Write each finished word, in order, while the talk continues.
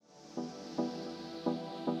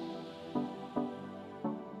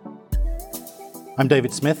I'm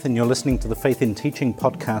David Smith, and you're listening to the Faith in Teaching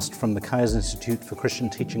podcast from the Kai's Institute for Christian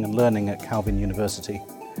Teaching and Learning at Calvin University.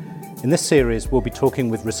 In this series, we'll be talking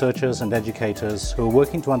with researchers and educators who are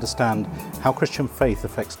working to understand how Christian faith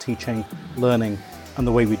affects teaching, learning, and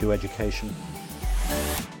the way we do education.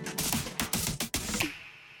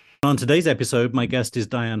 On today's episode, my guest is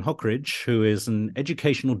Diane Hockridge, who is an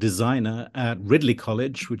educational designer at Ridley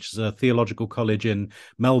College, which is a theological college in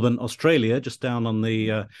Melbourne, Australia, just down on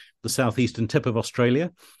the southeastern tip of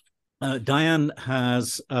Australia. Diane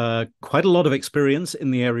has quite a lot of experience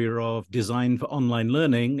in the area of design for online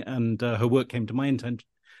learning, and her work came to my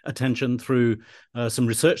attention through some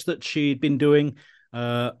research that she'd been doing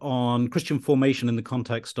on Christian formation in the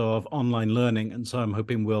context of online learning. And so I'm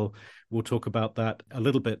hoping we'll talk about that a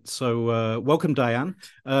little bit. So welcome, Diane.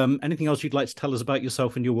 Anything else you'd like to tell us about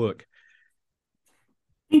yourself and your work?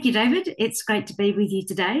 Thank you, David. It's great to be with you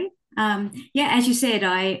today. As you said,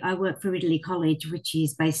 I work for Ridley College, which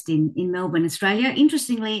is based in Melbourne, Australia.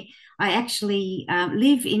 Interestingly, I actually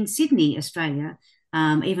live in Sydney, Australia,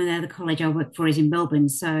 even though the college I work for is in Melbourne.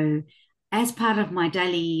 So as part of my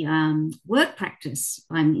daily work practice,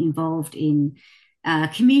 I'm involved in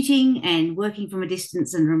commuting and working from a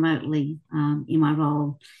distance and remotely in my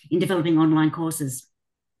role in developing online courses.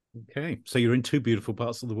 Okay, so you're in two beautiful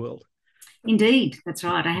parts of the world. Indeed, that's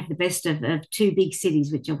right. I have the best of two big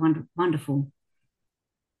cities, which are wonderful.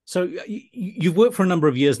 So you've worked for a number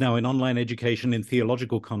of years now in online education in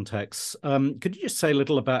theological contexts. Could you just say a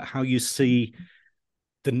little about how you see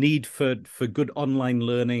the need for good online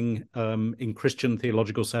learning in Christian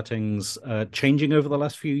theological settings changing over the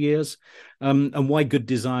last few years, and why good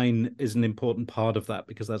design is an important part of that,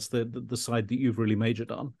 because that's the side that you've really majored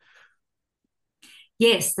on?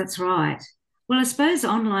 Yes, that's right. Well, I suppose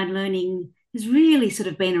online learning has really sort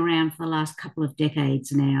of been around for the last couple of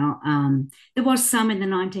decades now. There was some in the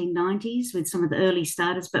 1990s with some of the early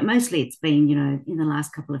starters, but mostly it's been, in the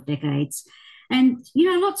last couple of decades. And,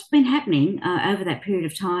 lots been happening over that period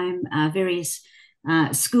of time. Various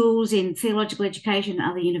schools in theological education and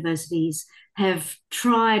other universities have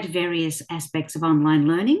tried various aspects of online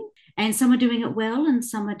learning, and some are doing it well and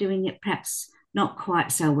some are doing it perhaps not quite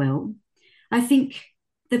so well. I think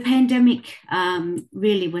the pandemic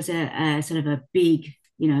really was a sort of a big,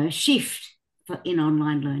 shift in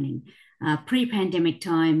online learning. Pre-pandemic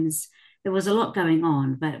times, there was a lot going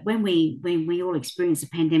on, but when we all experienced a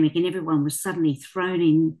pandemic and everyone was suddenly thrown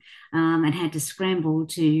in and had to scramble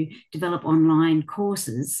to develop online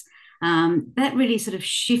courses, that really sort of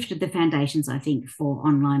shifted the foundations, I think, for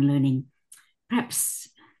online learning. Perhaps,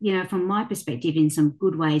 from my perspective, in some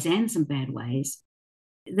good ways and some bad ways.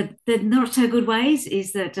 The not so good ways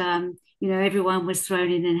is that everyone was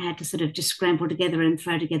thrown in and had to sort of just scramble together and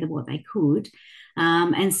throw together what they could,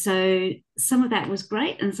 and so some of that was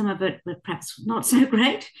great and some of it was perhaps not so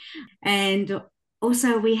great. And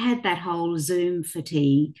also we had that whole Zoom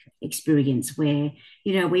fatigue experience where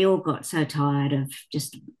we all got so tired of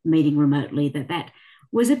just meeting remotely that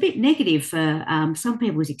was a bit negative for some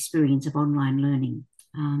people's experience of online learning.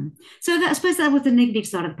 I suppose that was the negative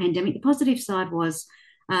side of the pandemic. The positive side was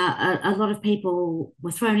a lot of people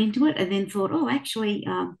were thrown into it and then thought, oh, actually,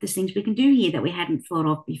 there's things we can do here that we hadn't thought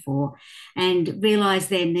of before, and realised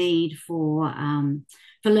their need for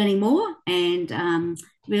learning more, and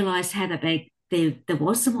realised how that there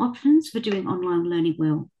was some options for doing online learning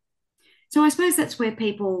well. So I suppose that's where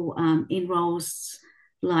people in roles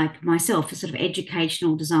like myself, for sort of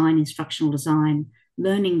educational design, instructional design,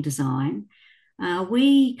 learning design,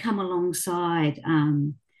 we come alongside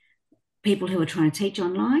people who are trying to teach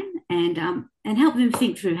online and help them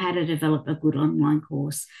think through how to develop a good online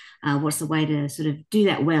course. What's the way to sort of do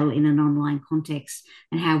that well in an online context,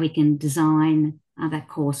 and how we can design that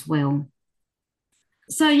course well.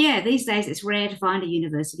 So these days it's rare to find a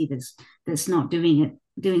university that's not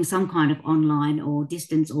doing some kind of online or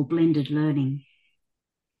distance or blended learning.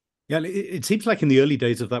 Yeah, it seems like in the early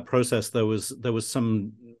days of that process there was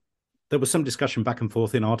some discussion back and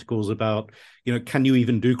forth in articles about, can you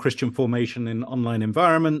even do Christian formation in online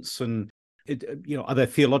environments? And, are there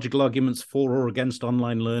theological arguments for or against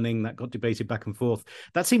online learning? That got debated back and forth.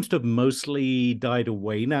 That seems to have mostly died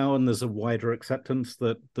away now, and there's a wider acceptance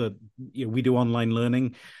that we do online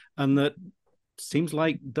learning, and that seems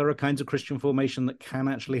like there are kinds of Christian formation that can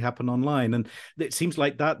actually happen online. And it seems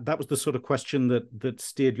like that was the sort of question that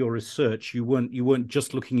steered your research. You weren't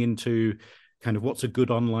just looking into kind of what's a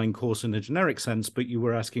good online course in a generic sense, but you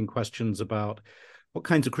were asking questions about what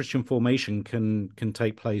kinds of Christian formation can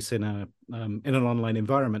take place in an online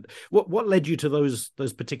environment. What led you to those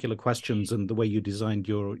particular questions and the way you designed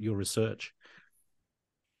your research?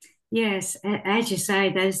 Yes, as you say,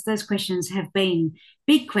 those questions have been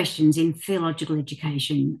big questions in theological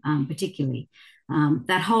education, particularly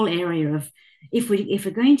that whole area of if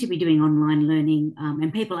we're going to be doing online learning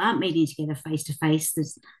and people aren't meeting together face to face,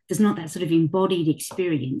 there's not that sort of embodied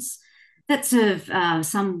experience. That's of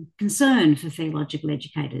some concern for theological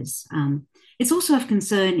educators. It's also of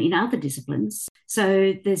concern in other disciplines.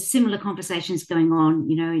 So there's similar conversations going on,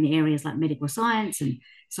 in areas like medical science and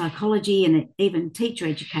psychology and even teacher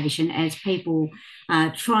education as people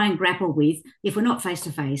try and grapple with if we're not face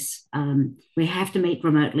to face, we have to meet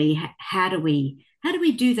remotely. How do we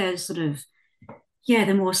do those sort of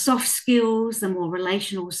the more soft skills, the more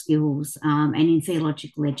relational skills, and in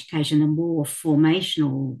theological education, the more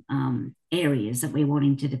formational areas that we're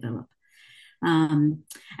wanting to develop.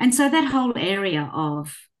 And so that whole area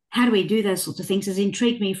of how do we do those sorts of things has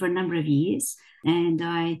intrigued me for a number of years. And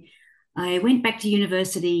I went back to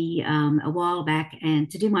university a while back and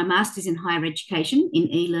to do my master's in higher education in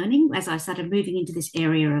e-learning as I started moving into this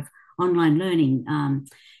area of online learning,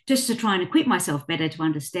 just to try and equip myself better to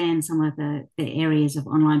understand some of the areas of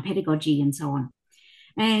online pedagogy and so on.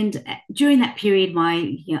 And during that period,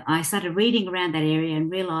 I started reading around that area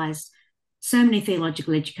and realised so many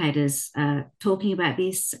theological educators talking about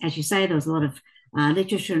this. As you say, there was a lot of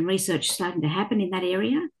literature and research starting to happen in that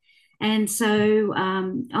area. And so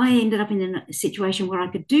I ended up in a situation where I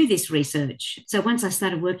could do this research. So once I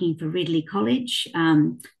started working for Ridley College,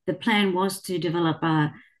 the plan was to develop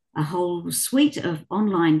a whole suite of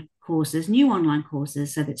online courses, new online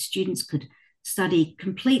courses, so that students could study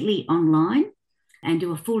completely online and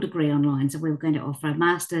do a full degree online. So we were going to offer a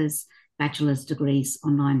master's, bachelor's degrees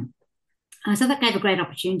online. So that gave a great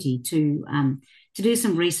opportunity to do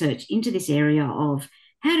some research into this area of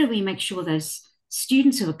how do we make sure those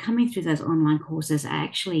students who are coming through those online courses are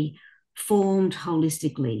actually formed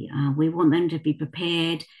holistically. We want them to be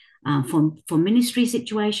prepared for ministry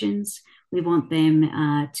situations. We want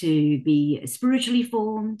them to be spiritually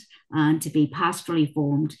formed, to be pastorally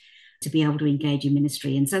formed, to be able to engage in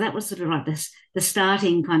ministry. And so that was sort of like the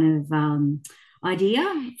starting kind of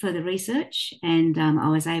idea for the research. And I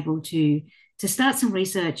was able to start some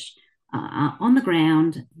research on the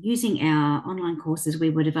ground using our online courses we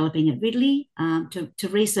were developing at Ridley to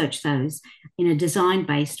research those in a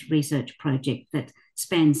design-based research project that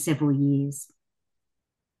spans several years.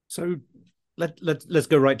 So let's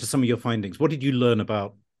go right to some of your findings. What did you learn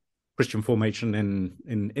about Christian formation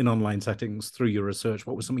in online settings through your research?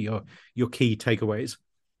 What were some of your key takeaways?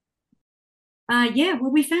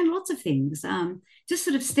 Well, we found lots of things. Just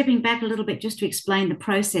sort of stepping back a little bit just to explain the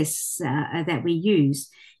process that we use.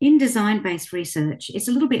 In design-based research, it's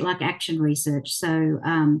a little bit like action research. So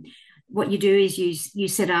what you do is you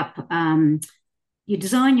set up, you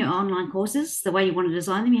design your online courses the way you want to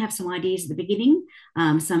design them. You have some ideas at the beginning,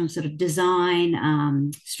 some sort of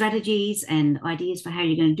design strategies and ideas for how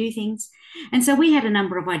you're going to do things. And so we had a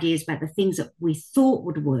number of ideas about the things that we thought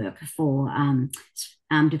would work for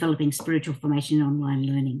developing spiritual formation in online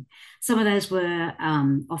learning. Some of those were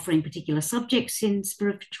offering particular subjects in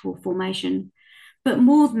spiritual formation. But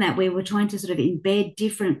more than that, we were trying to sort of embed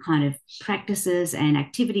different kind of practices and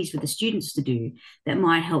activities for the students to do that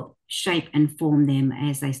might help shape and form them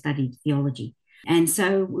as they studied theology. And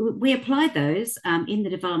so we applied those in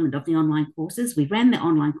the development of the online courses. We ran the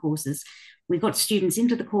online courses. We got students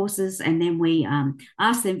into the courses and then we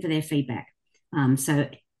asked them for their feedback. So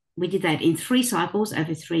we did that in 3 cycles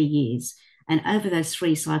over 3 years. And over those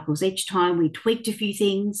 3 cycles, each time we tweaked a few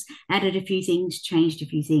things, added a few things, changed a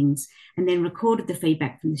few things, and then recorded the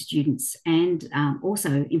feedback from the students and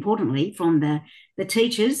also, importantly, from the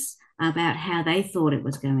teachers about how they thought it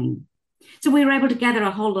was going. So we were able to gather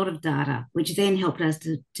a whole lot of data, which then helped us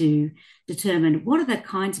to determine what are the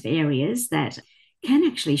kinds of areas that can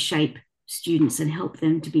actually shape students and help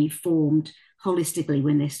them to be formed holistically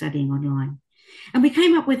when they're studying online. And we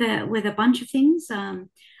came up with a bunch of things,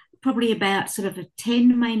 probably about sort of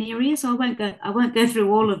 10 main areas. So I won't go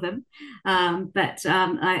through all of them, but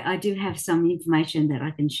I do have some information that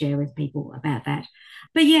I can share with people about that.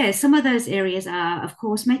 But yeah, some of those areas are, of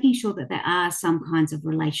course, making sure that there are some kinds of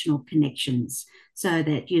relational connections so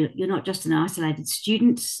that you're not just an isolated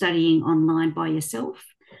student studying online by yourself.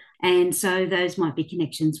 And so those might be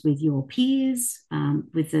connections with your peers,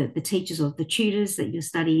 with the teachers or the tutors that you're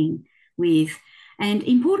studying with. And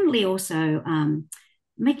importantly also,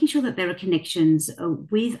 making sure that there are connections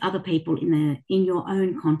with other people in your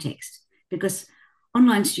own context, because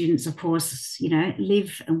online students, of course,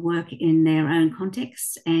 live and work in their own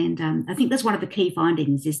contexts. And I think that's one of the key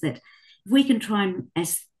findings is that if we can try and,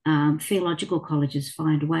 as theological colleges,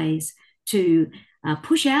 find ways to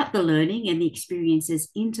push out the learning and the experiences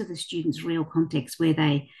into the students' real context where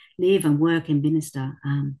they live and work and minister.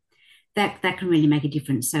 That can really make a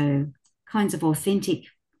difference. So kinds of authentic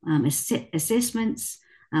assessments,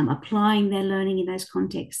 applying their learning in those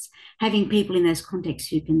contexts, having people in those contexts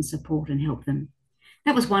who can support and help them.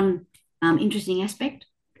 That was one interesting aspect.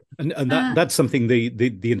 And that's something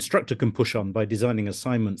the instructor can push on by designing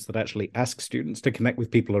assignments that actually ask students to connect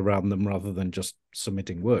with people around them rather than just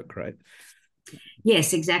submitting work, right?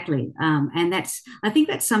 Yes, exactly. And I think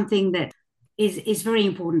that's something that is very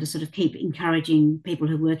important to sort of keep encouraging people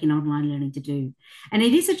who work in online learning to do. And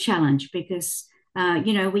it is a challenge because,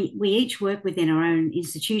 we each work within our own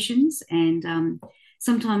institutions, and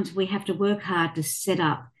sometimes we have to work hard to set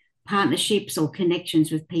up partnerships or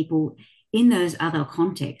connections with people in those other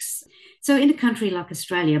contexts. So in a country like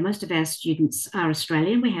Australia, most of our students are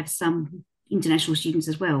Australian. We have some international students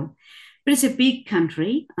as well. But it's a big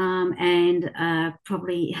country, and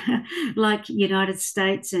probably like United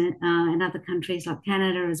States and other countries like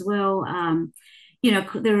Canada as well.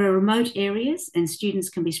 There are remote areas and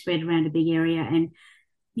students can be spread around a big area. And,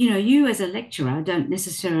 you as a lecturer don't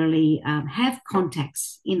necessarily have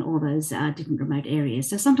contacts in all those different remote areas.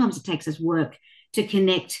 So sometimes it takes us work to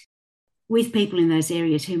connect with people in those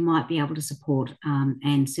areas who might be able to support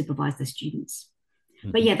and supervise the students.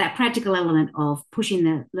 Mm-hmm. But yeah, that practical element of pushing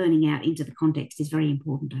the learning out into the context is very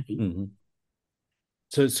important, I think.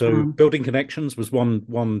 Mm-hmm. So building connections was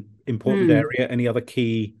one important area. Any other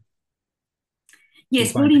key?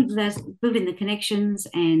 Yes, building the connections,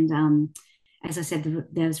 and as I said,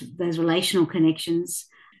 those relational connections.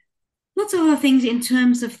 Lots of other things in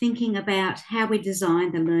terms of thinking about how we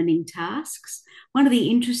design the learning tasks. One of the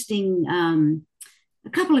a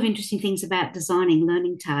couple of interesting things about designing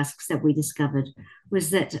learning tasks that we discovered was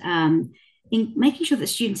that in making sure that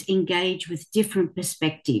students engage with different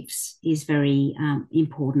perspectives is very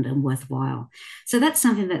important and worthwhile. So that's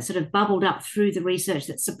something that sort of bubbled up through the research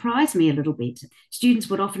that surprised me a little bit. Students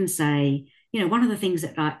would often say, one of the things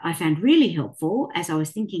that I found really helpful as I was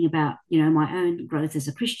thinking about, my own growth as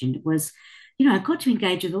a Christian was, I got to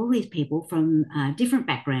engage with all these people from different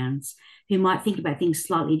backgrounds who might think about things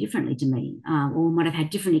slightly differently to me, or might have had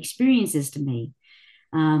different experiences to me.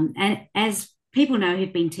 And as people know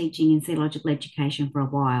who've been teaching in theological education for a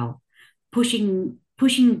while, pushing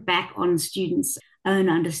back on students' own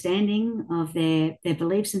understanding of their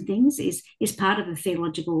beliefs and things is part of the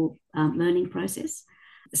theological learning process.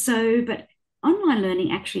 But online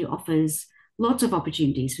learning actually offers lots of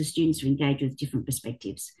opportunities for students to engage with different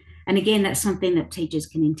perspectives. And again, that's something that teachers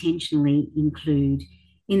can intentionally include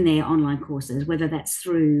in their online courses, whether that's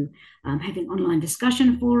through having online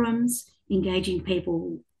discussion forums, engaging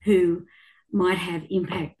people who might have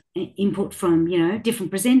input from,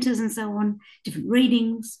 different presenters and so on, different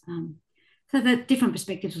readings. So that different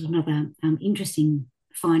perspectives was another interesting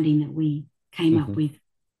finding that we came up with.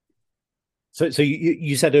 So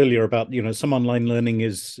you said earlier about, some online learning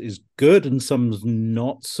is good and some's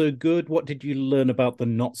not so good. What did you learn about the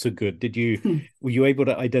not so good? Were you able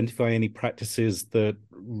to identify any practices that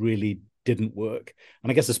really didn't work?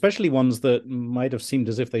 And I guess especially ones that might have seemed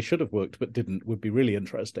as if they should have worked but didn't would be really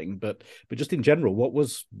interesting. But just in general,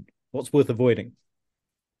 what's worth avoiding?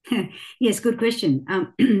 Yes, good question.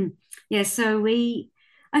 So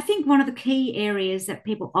I think one of the key areas that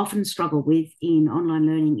people often struggle with in online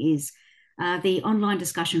learning is the online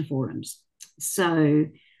discussion forums. So,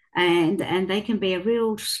 and they can be a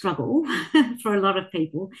real struggle for a lot of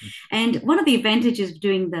people. And one of the advantages of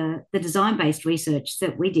doing the design-based research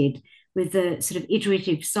that we did with the sort of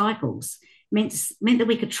iterative cycles meant that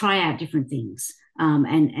we could try out different things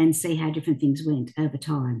and see how different things went over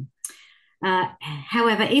time.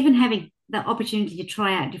 However, even having the opportunity to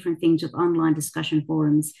try out different things with online discussion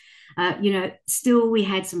forums, still we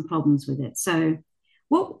had some problems with it. So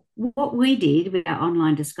what we did with our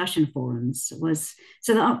online discussion forums was,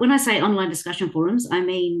 when I say online discussion forums, I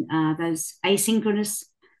mean those asynchronous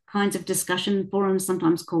kinds of discussion forums,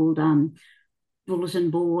 sometimes called bulletin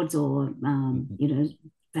boards or,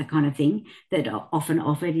 that kind of thing, that are often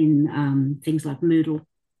offered in things like Moodle.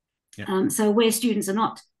 Yeah. So where students are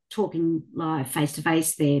not talking live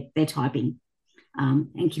face-to-face, they're typing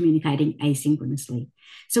and communicating asynchronously.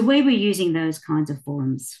 So we were using those kinds of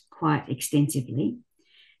forums quite extensively.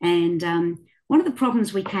 And one of the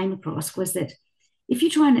problems we came across was that if you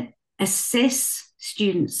try and assess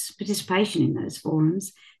students' participation in those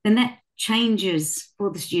forums, then that changes for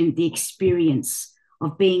the student the experience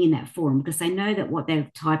of being in that forum, because they know that what they're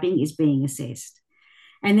typing is being assessed.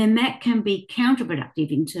 And then that can be counterproductive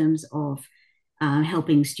in terms of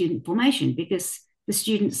helping student formation, because the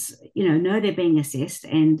students, know they're being assessed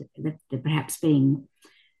and that they're perhaps being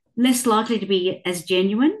less likely to be as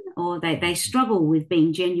genuine, or they struggle with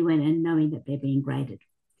being genuine and knowing that they're being graded.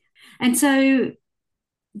 And so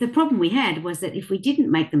the problem we had was that if we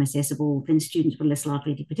didn't make them accessible, then students were less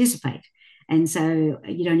likely to participate. And so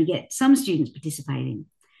you'd only get some students participating.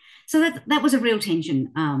 So that was a real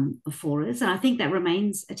tension for us. And I think that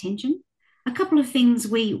remains a tension. A couple of things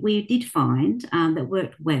we did find that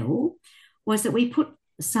worked well was that we put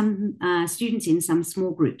some students in some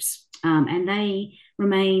small groups, and they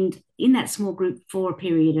remained in that small group for a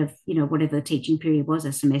period of, whatever the teaching period was,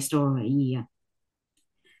 a semester or a year.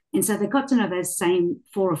 And so they got to know those same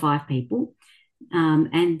 4 or 5 people,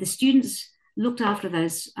 and the students looked after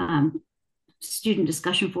those student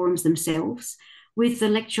discussion forums themselves, with the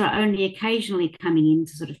lecturer only occasionally coming in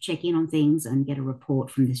to sort of check in on things and get a report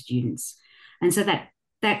from the students. And so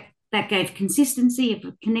that gave consistency of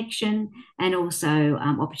connection, and also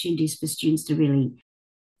opportunities for students to really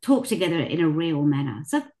talk together in a real manner.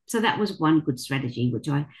 So that was one good strategy, which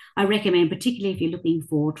I recommend, particularly if you're looking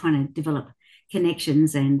for trying to develop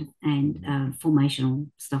connections and formational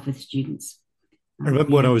stuff with students. I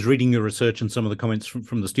remember when I was reading your research and some of the comments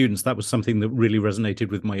from the students, that was something that really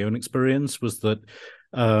resonated with my own experience, was that,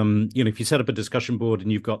 if you set up a discussion board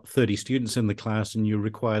and you've got 30 students in the class and you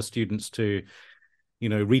require students to,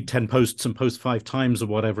 read 10 posts and post 5 times or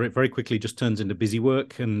whatever, it very quickly just turns into busy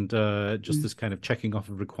work and just this kind of checking off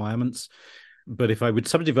of requirements. But if I would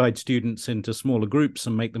subdivide students into smaller groups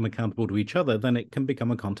and make them accountable to each other, then it can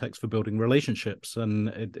become a context for building relationships. And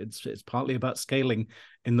it's partly about scaling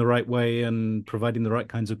in the right way and providing the right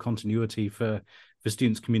kinds of continuity for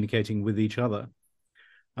students communicating with each other.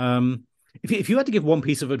 If you had to give one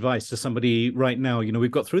piece of advice to somebody right now,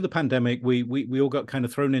 we've got through the pandemic, we all got kind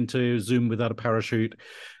of thrown into Zoom without a parachute.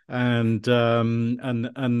 And now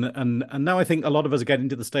I think a lot of us are getting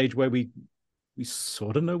to the stage where we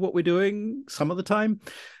sort of know what we're doing some of the time.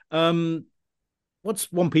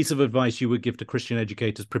 What's one piece of advice you would give to Christian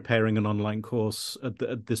educators preparing an online course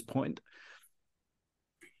at this point?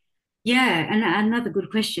 Yeah, and another good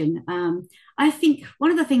question. I think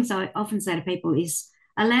one of the things I often say to people is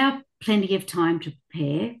allow plenty of time to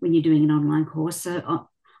prepare when you're doing an online course. So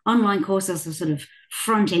online courses are sort of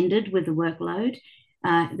front-ended with the workload.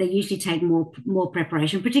 They usually take more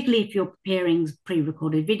preparation, particularly if you're preparing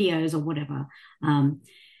pre-recorded videos or whatever.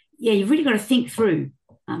 You've really got to think through.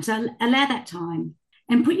 So allow that time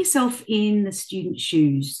and put yourself in the student's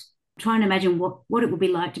shoes. Try and imagine what it would be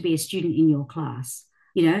like to be a student in your class.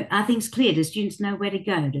 Are things clear? Do students know where to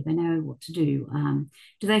go? Do they know what to do?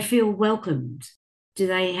 Do they feel welcomed? Do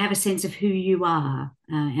they have a sense of who you are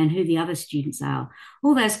and who the other students are?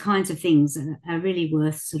 All those kinds of things are really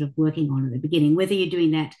worth sort of working on at the beginning, whether you're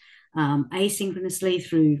doing that asynchronously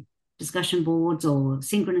through discussion boards or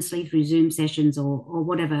synchronously through Zoom sessions or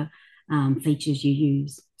whatever features you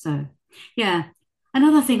use. So, yeah.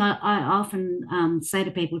 Another thing I often say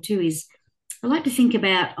to people too is I like to think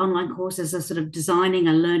about online courses as sort of designing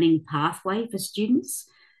a learning pathway for students.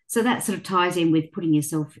 So that sort of ties in with putting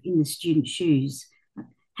yourself in the student's shoes.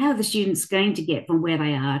 How are the students going to get from where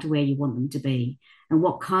they are to where you want them to be? And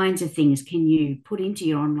what kinds of things can you put into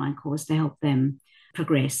your online course to help them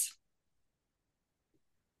progress?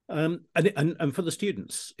 And for the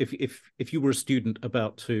students, if you were a student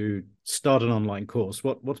about to start an online course,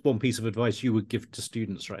 what's one piece of advice you would give to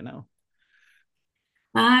students right now?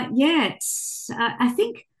 I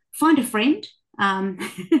think find a friend.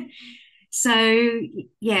 So,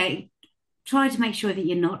 try to make sure that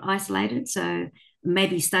you're not isolated. So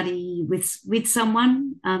maybe study with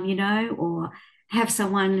someone, or have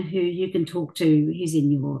someone who you can talk to who's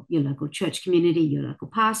in your local church community, your local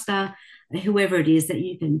pastor, whoever it is that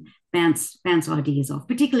you can bounce ideas off,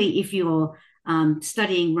 particularly if you're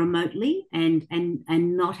studying remotely and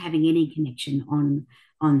not having any connection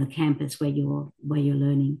on the campus where you're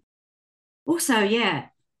learning. Also,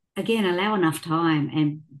 again, allow enough time,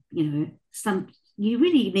 and you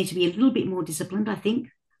really need to be a little bit more disciplined, I think,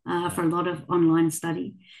 for a lot of online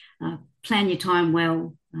study. Plan your time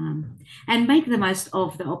well, and make the most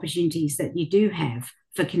of the opportunities that you do have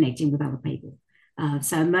for connecting with other people.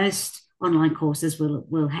 So most online courses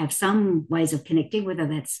will have some ways of connecting, whether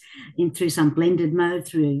that's through some blended mode,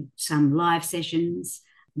 through some live sessions,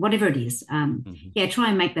 whatever it is. Try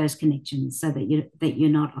and make those connections so that you're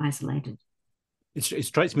not isolated. It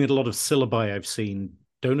strikes me that a lot of syllabi I've seen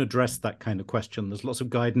don't address that kind of question. There's lots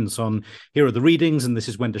of guidance on here are the readings and this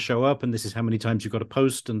is when to show up and this is how many times you've got to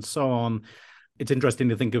post and so on. it's interesting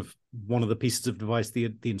to think of one of the pieces of advice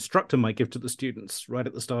the instructor might give to the students right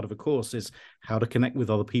at the start of a course is how to connect with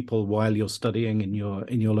other people while you're studying in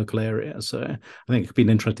your local area. So I think it could be an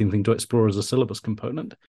interesting thing to explore as a syllabus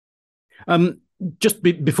component. Just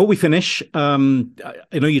before we finish, I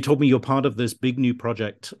know you told me you're part of this big new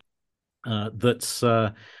project that's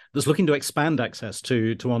looking to expand access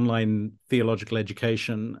to online theological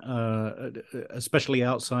education, especially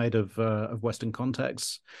outside of Western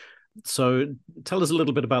contexts. So tell us a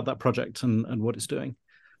little bit about that project and what it's doing.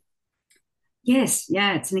 Yes,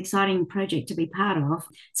 yeah, it's an exciting project to be part of.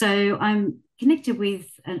 So I'm connected with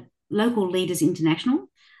Local Leaders International,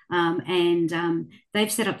 and they've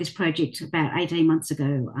set up this project about 18 months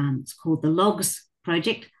ago. It's called the LOGS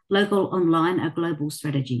Project, Local Online, a Global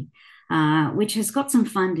Strategy, which has got some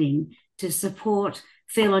funding to support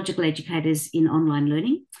theological educators in online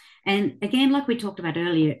learning. And again, like we talked about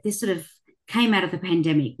earlier, this sort of came out of the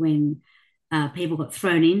pandemic when people got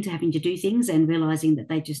thrown into having to do things and realizing that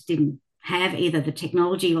they just didn't have either the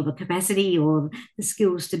technology or the capacity or the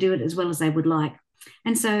skills to do it as well as they would like.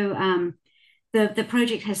 And so the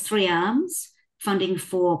project has 3 arms: funding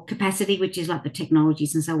for capacity, which is like the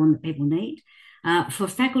technologies and so on that people need, for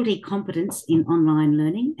faculty competence in online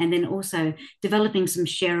learning, and then also developing some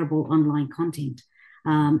shareable online content.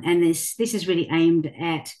 And this is really aimed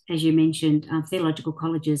at, as you mentioned, theological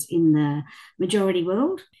colleges in the majority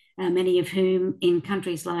world, many of whom in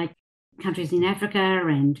countries in Africa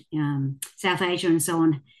and South Asia and so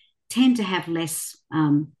on tend to have less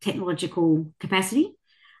technological capacity,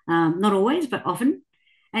 not always, but often.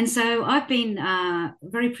 And so I've been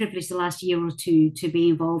very privileged the last year or two to be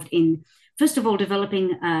involved in, first of all,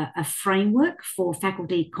 developing a framework for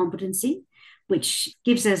faculty competency, which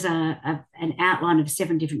gives us an outline of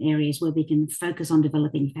 7 different areas where we can focus on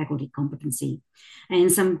developing faculty competency. And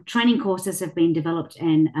some training courses have been developed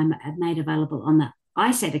and made available on the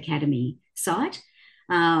ISET Academy site,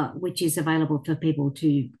 which is available for people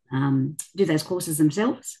to do those courses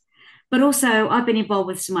themselves. But also I've been involved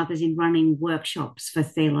with some others in running workshops for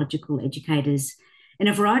theological educators in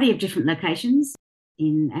a variety of different locations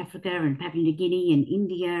in Africa and Papua New Guinea and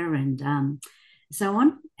India and so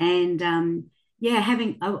on. And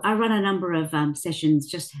I run a number of sessions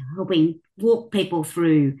just helping walk people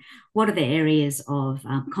through what are the areas of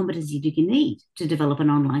competency do you need to develop an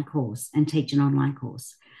online course and teach an online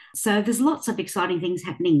course. So there's lots of exciting things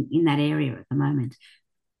happening in that area at the moment.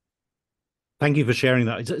 Thank you for sharing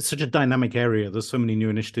that. It's such a dynamic area. There's so many new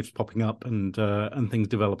initiatives popping up and things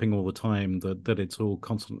developing all the time that it's all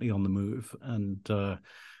constantly on the move. And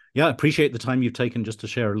I appreciate the time you've taken just to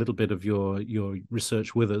share a little bit of your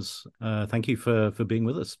research with us. Thank you for being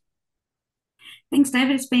with us. Thanks,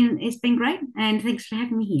 David. It's been great, and thanks for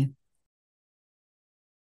having me here.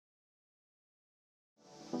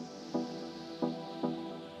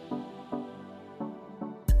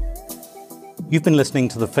 You've been listening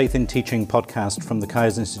to the Faith in Teaching podcast from the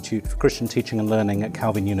Kai's Institute for Christian Teaching and Learning at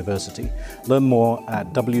Calvin University. Learn more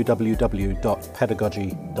at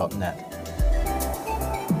www.pedagogy.net.